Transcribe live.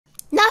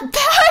Not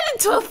bad in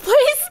 12th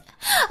place.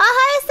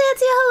 Hi,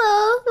 Santi.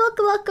 Hello.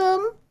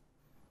 Welcome.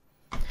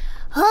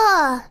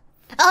 Oh.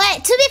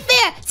 Alright, to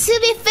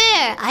be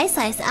fair. Ice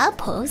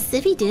Outpost.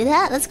 Did we do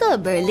that? Let's go to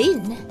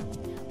Berlin.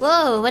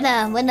 Whoa, what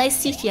nice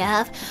suit you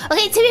have.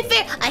 Okay, to be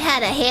fair, I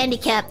had a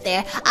handicap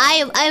there.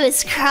 I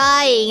was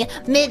crying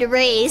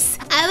mid-race.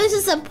 I was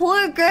just a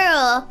poor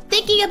girl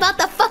thinking about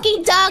the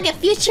fucking dog at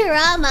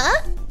Futurama.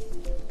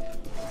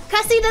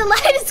 Crossing the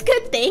line is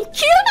good,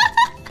 thank you.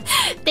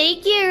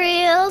 Thank you,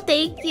 Real.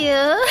 Thank you.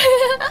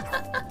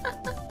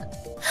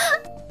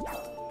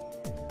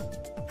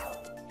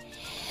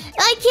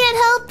 I can't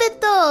help it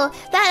though.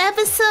 That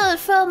episode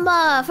from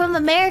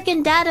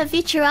American Dad of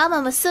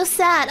Futurama was so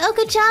sad. Oh,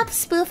 good job,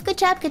 Spoof. Good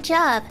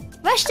job.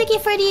 Rush, thank you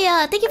for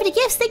the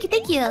gifts.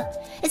 Thank you.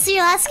 It's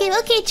your last game.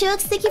 Okay,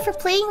 Jokes. Thank you for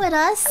playing with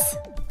us.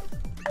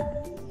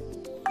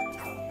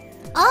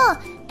 Oh,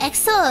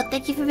 EXO.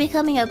 Thank you for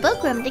becoming a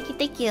bookworm.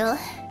 Thank you.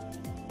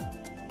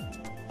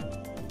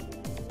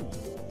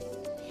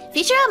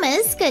 Futurama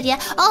is good, yeah.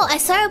 Oh, I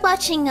started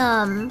watching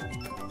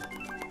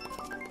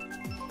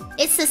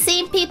it's the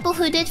same people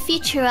who did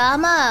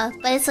Futurama,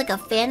 but it's like a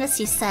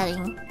fantasy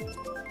setting.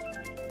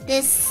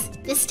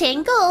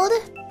 Disentangled?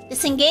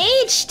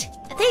 Disengaged?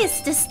 I think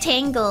it's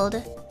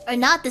distangled. Or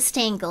not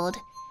distangled.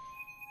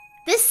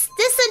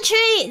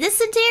 Disenchanted,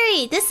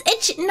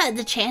 not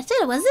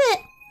Disenchanted, was it?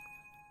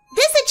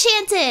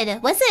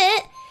 Disenchanted, was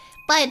it?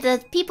 By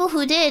the people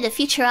who did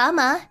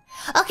Futurama.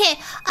 Okay,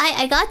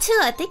 I got to,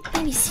 I think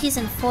maybe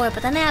season 4,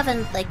 but then I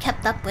haven't like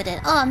kept up with it.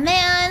 Oh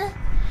man,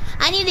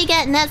 I need to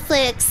get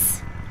Netflix.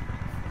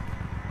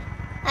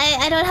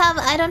 I don't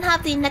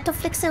have the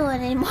Netflix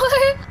one anymore.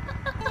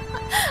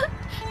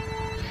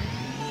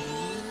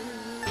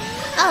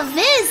 Oh,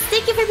 Viz,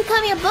 thank you for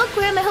becoming a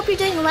bookworm. I hope you're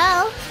doing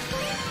well.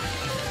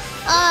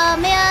 Oh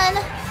man,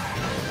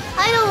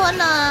 I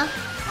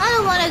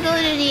don't wanna go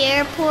to the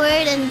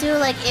airport and do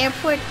like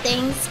airport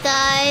things,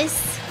 guys.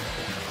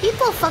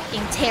 People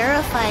fucking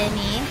terrify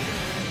me.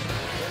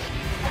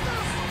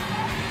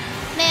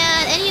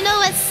 Man, and you know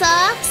what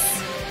sucks?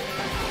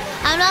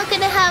 I'm not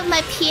gonna have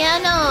my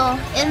piano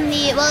in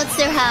the... Well, it's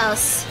their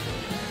house.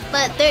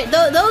 But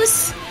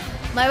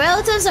my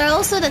relatives are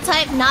also the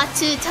type not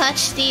to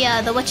touch the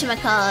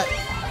whatchamacallit.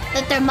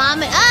 The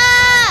thermometer...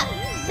 Ah!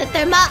 The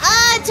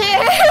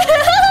thermometer!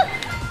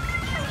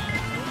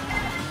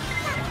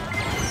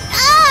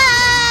 Ah!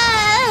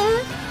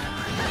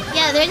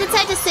 Yeah, they're the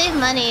type to save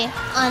money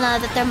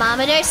on the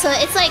thermometer, so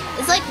it's like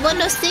one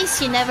of those things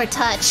you never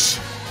touch.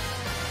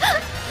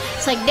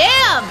 It's like,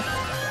 damn!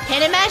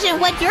 Can't imagine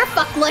what your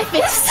fuck life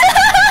is.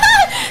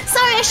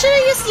 Sorry, I should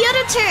have used the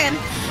other term.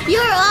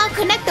 You're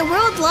connect the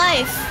world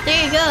life. There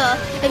you go.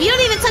 If you don't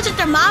even touch a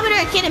thermometer,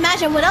 I can't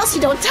imagine what else you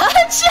don't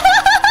touch.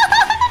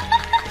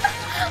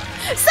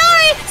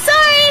 Sorry,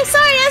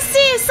 SC,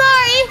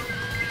 sorry.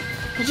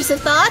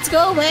 Intrusive thoughts,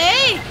 go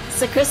away. It's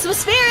the Christmas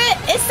spirit.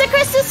 It's the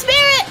Christmas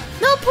spirit.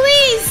 No,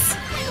 please.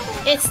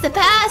 It's the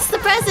past, the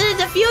present, and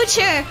the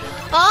future.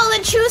 All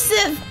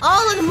intrusive,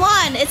 all in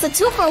one. It's a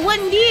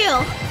 2-for-1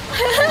 deal.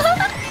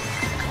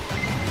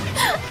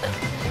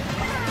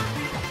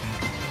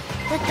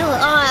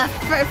 Oh,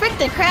 frick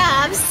the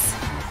crabs.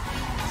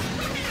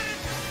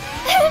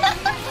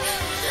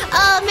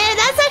 Oh man,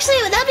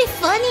 that'd be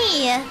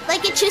funny.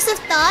 Like intrusive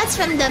thoughts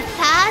from the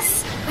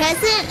past,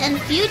 present, and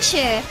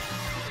future.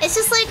 It's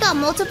just like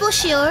multiple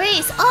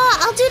Shioris. Oh,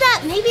 I'll do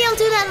that. Maybe I'll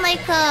do that in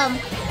like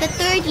the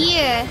 3rd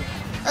year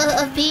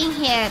of being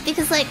here,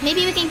 because like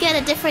maybe we can get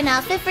a different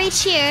outfit for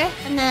each year,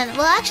 and then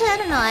well, actually I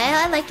don't know.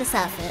 I like this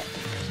outfit.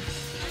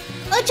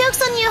 Oh,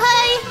 joke's on you.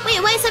 Hi. Wait,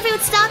 why is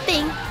everyone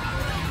stopping?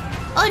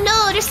 Oh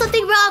no, there's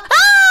something wrong.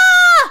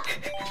 Ah!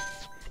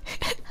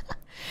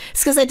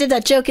 It's because I did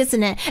that joke,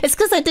 isn't it? It's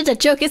because It's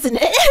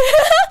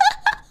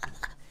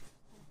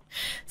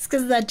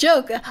because of that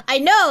joke. I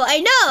know.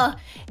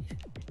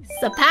 It's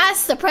the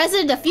past, the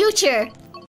present, the future.